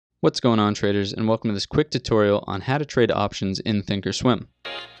What's going on, traders, and welcome to this quick tutorial on how to trade options in ThinkorSwim.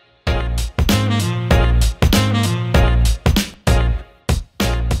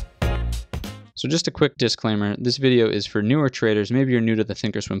 So just a quick disclaimer, this video is for newer traders. Maybe you're new to the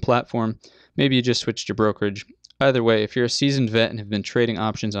ThinkorSwim platform, maybe you just switched your brokerage. Either way, if you're a seasoned vet and have been trading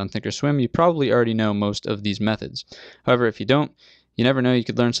options on ThinkorSwim, you probably already know most of these methods. However, if you don't, you never know, you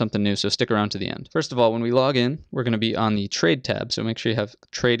could learn something new, so stick around to the end. First of all, when we log in, we're going to be on the trade tab, so make sure you have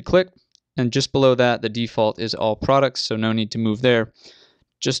trade clicked. And just below that, the default is all products, so no need to move there.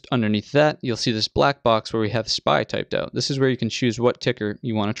 Just underneath that, you'll see this black box where we have SPY typed out. This is where you can choose what ticker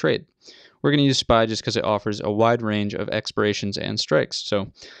you want to trade. We're going to use SPY just because it offers a wide range of expirations and strikes,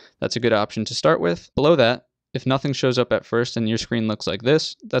 so that's a good option to start with. Below that, if nothing shows up at first and your screen looks like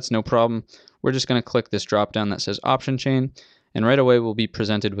this, that's no problem. We're just going to click this drop down that says option chain, and right away we'll be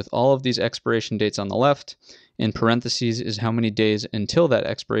presented with all of these expiration dates on the left. In parentheses is how many days until that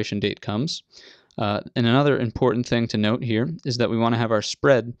expiration date comes. And another important thing to note here is that we want to have our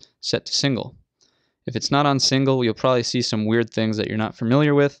spread set to single. If it's not on single, you'll probably see some weird things that you're not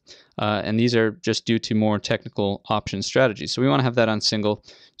familiar with, and these are just due to more technical option strategies. So we want to have that on single,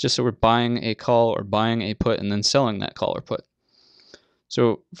 just so we're buying a call or buying a put and then selling that call or put.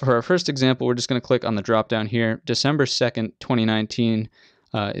 So for our first example, we're just going to click on the drop down here. December 2nd, 2019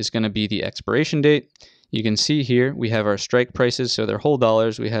 is going to be the expiration date. You can see here we have our strike prices, so they're whole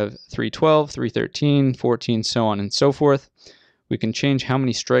dollars. We have 312, 313, 14, so on and so forth. We can change how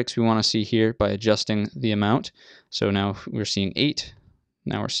many strikes we want to see here by adjusting the amount. So now we're seeing 8,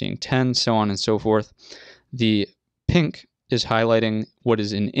 now we're seeing 10, so on and so forth. The pink is highlighting what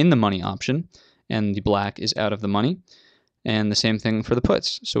is in the money option, and the black is out of the money. And the same thing for the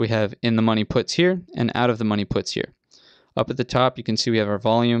puts. So we have in the money puts here and out of the money puts here. Up at the top, you can see we have our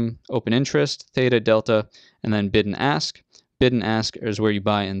volume, open interest, theta, delta, and then bid and ask. Bid and ask is where you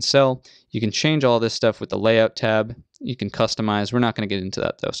buy and sell. You can change all this stuff with the layout tab. You can customize. We're not going to get into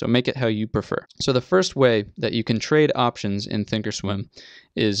that though, so make it how you prefer. So the first way that you can trade options in ThinkorSwim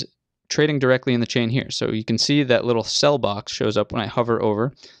is trading directly in the chain here. So you can see that little sell box shows up when I hover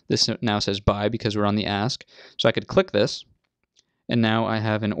over. This now says buy because we're on the ask. So I could click this. And now I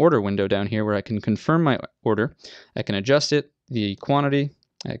have an order window down here where I can confirm my order. I can adjust it, the quantity.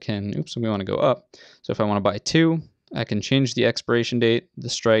 I can, we want to go up. So if I want to buy 2, I can change the expiration date, the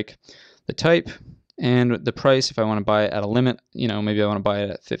strike, the type, and the price. If I want to buy it at a limit, maybe I want to buy it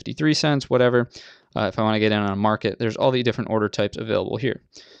at 53 cents, whatever. If I want to get in on a market, there's all the different order types available here.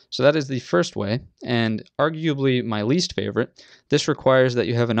 So that is the first way, and arguably my least favorite. This requires that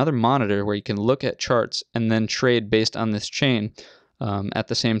you have another monitor where you can look at charts and then trade based on this chain at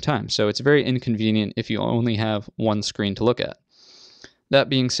the same time. So it's very inconvenient if you only have one screen to look at. That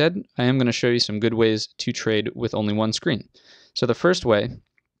being said, I am going to show you some good ways to trade with only one screen. So the first way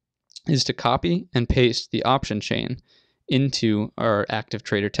is to copy and paste the option chain into our active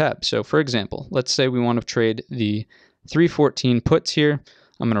trader tab. So for example, let's say we want to trade the 314 puts here.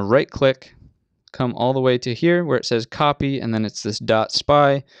 I'm going to right click, come all the way to here where it says copy, and then it's this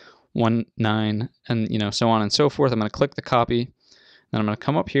 .spy 19 and so on and so forth. I'm going to click the copy. Then I'm going to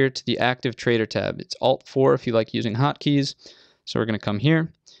come up here to the active trader tab. It's Alt-4 if you like using hotkeys. So we're going to come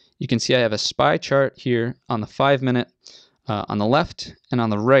here. You can see I have a SPY chart here on the 5-minute. On the left and on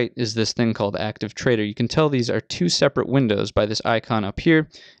the right is this thing called active trader. You can tell these are two separate windows by this icon up here.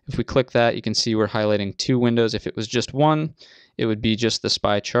 If we click that, you can see we're highlighting 2 windows. If it was just one, it would be just the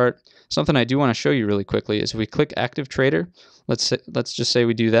SPY chart. Something I do want to show you really quickly is if we click active trader, let's just say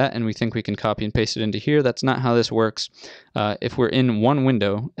we do that and we think we can copy and paste it into here. That's not how this works. If we're in one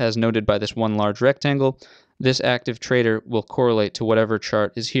window, as noted by this one large rectangle, this active trader will correlate to whatever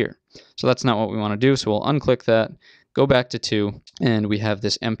chart is here. So that's not what we want to do. So we'll unclick that, go back to 2, and we have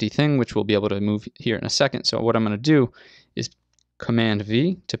this empty thing, which we'll be able to move here in a second. So what I'm going to do is Command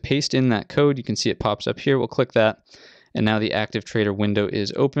V to paste in that code. You can see it pops up here. We'll click that. And now the active trader window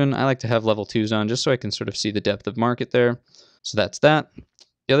is open. I like to have level 2s on just so I can sort of see the depth of market there. So that's that.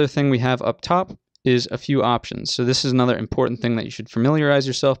 The other thing we have up top is a few options. So this is another important thing that you should familiarize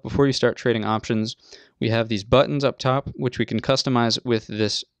yourself before you start trading options. We have these buttons up top, which we can customize with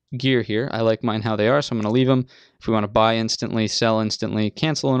this gear here. I like mine how they are, so I'm going to leave them. If we want to buy instantly, sell instantly,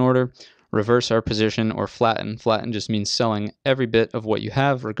 cancel an order, reverse our position, or flatten. Flatten just means selling every bit of what you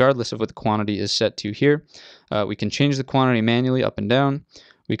have, regardless of what the quantity is set to here. We can change the quantity manually up and down.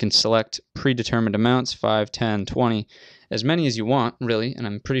 We can select predetermined amounts, 5, 10, 20, as many as you want, really, and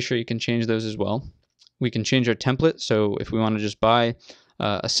I'm pretty sure you can change those as well. We can change our template, so if we want to just buy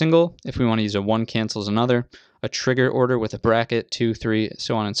a single, if we want to use a one cancels another, a trigger order with a bracket, 2, 3,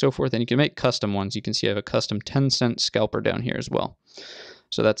 so on and so forth, and you can make custom ones. You can see I have a custom 10-cent scalper down here as well.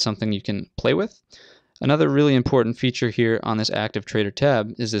 So that's something you can play with. Another really important feature here on this active trader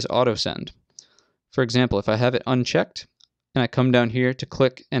tab is this auto send. For example, if I have it unchecked and I come down here to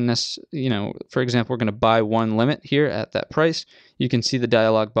click and this, for example, we're going to buy one limit here at that price, you can see the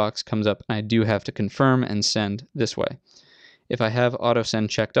dialog box comes up and I do have to confirm and send this way. If I have auto send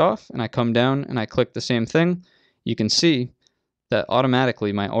checked off and I come down and I click the same thing, you can see that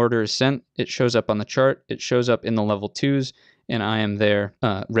automatically my order is sent. It shows up on the chart, it shows up in the level 2s, and I am there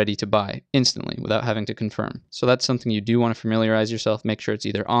ready to buy instantly without having to confirm. So that's something you do want to familiarize yourself. Make sure it's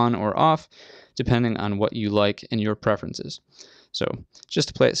either on or off, depending on what you like and your preferences. So just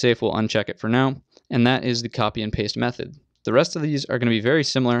to play it safe, we'll uncheck it for now. And that is the copy and paste method. The rest of these are going to be very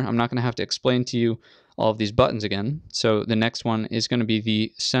similar. I'm not going to have to explain to you all of these buttons again. So the next one is going to be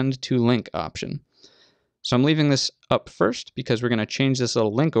the send to link option. So I'm leaving this up first because we're going to change this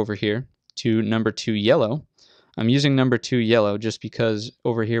little link over here to number 2 yellow. I'm using number 2 yellow just because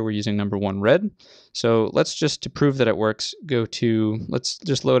over here we're using number 1 red. So let's just, to prove that it works, let's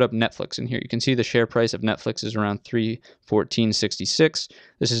just load up Netflix in here. You can see the share price of Netflix is around $314.66.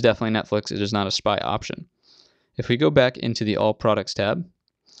 This is definitely Netflix. It is not a SPY option. If we go back into the All Products tab,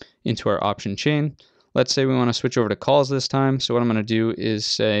 into our option chain, let's say we want to switch over to calls this time. So what I'm going to do is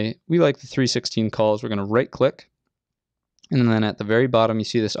say we like the 316 calls. We're going to right click. And then at the very bottom, you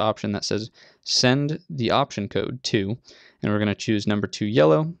see this option that says send the option code to, and we're going to choose number 2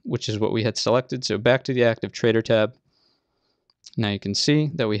 yellow, which is what we had selected. So back to the active trader tab. Now you can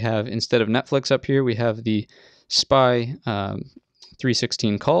see that we have, instead of Netflix up here, we have the SPY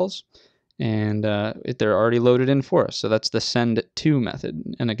 316 calls, and they're already loaded in for us. So that's the send to method.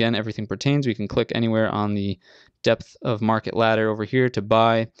 And again, everything pertains. We can click anywhere on the depth of market ladder over here to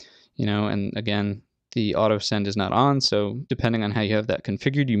buy, and again, the auto send is not on, so depending on how you have that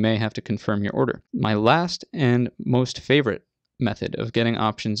configured, you may have to confirm your order. My last and most favorite method of getting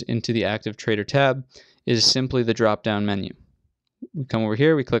options into the active trader tab is simply the drop-down menu. We come over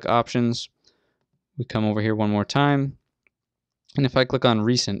here, we click options, we come over here one more time, and if I click on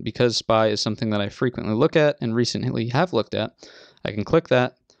recent, because SPY is something that I frequently look at and recently have looked at, I can click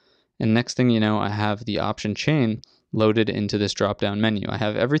that, and next thing you know, I have the option chain loaded into this drop-down menu. I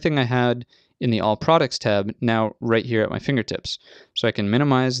have everything I had in the All Products tab now right here at my fingertips. So I can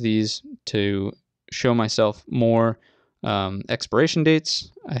minimize these to show myself more expiration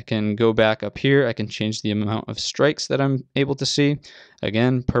dates. I can go back up here. I can change the amount of strikes that I'm able to see.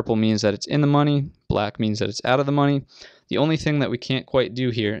 Again, purple means that it's in the money. Black means that it's out of the money. The only thing that we can't quite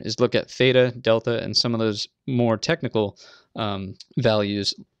do here is look at theta, delta, and some of those more technical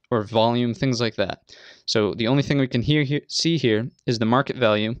values or volume, things like that. So the only thing we can see here is the market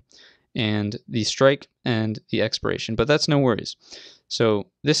value and the strike and the expiration, but that's no worries. So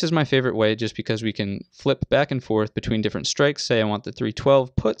this is my favorite way just because we can flip back and forth between different strikes. Say I want the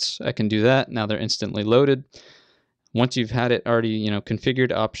 312 puts, I can do that. Now they're instantly loaded. Once you've had it already,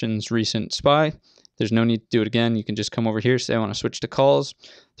 configured options, recent SPY, there's no need to do it again. You can just come over here, say I want to switch to calls,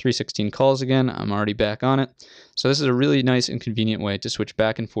 316 calls again, I'm already back on it. So this is a really nice and convenient way to switch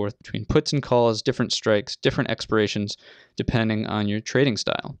back and forth between puts and calls, different strikes, different expirations, depending on your trading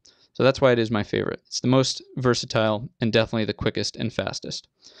style. So that's why it is my favorite. It's the most versatile and definitely the quickest and fastest.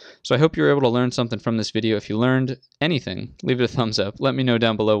 So I hope you were able to learn something from this video. If you learned anything, leave it a thumbs up. Let me know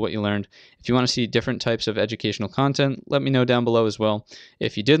down below what you learned. If you want to see different types of educational content, let me know down below as well.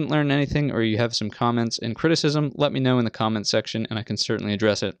 If you didn't learn anything or you have some comments and criticism, let me know in the comments section and I can certainly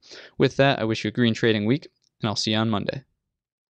address it. With that, I wish you a green trading week and I'll see you on Monday.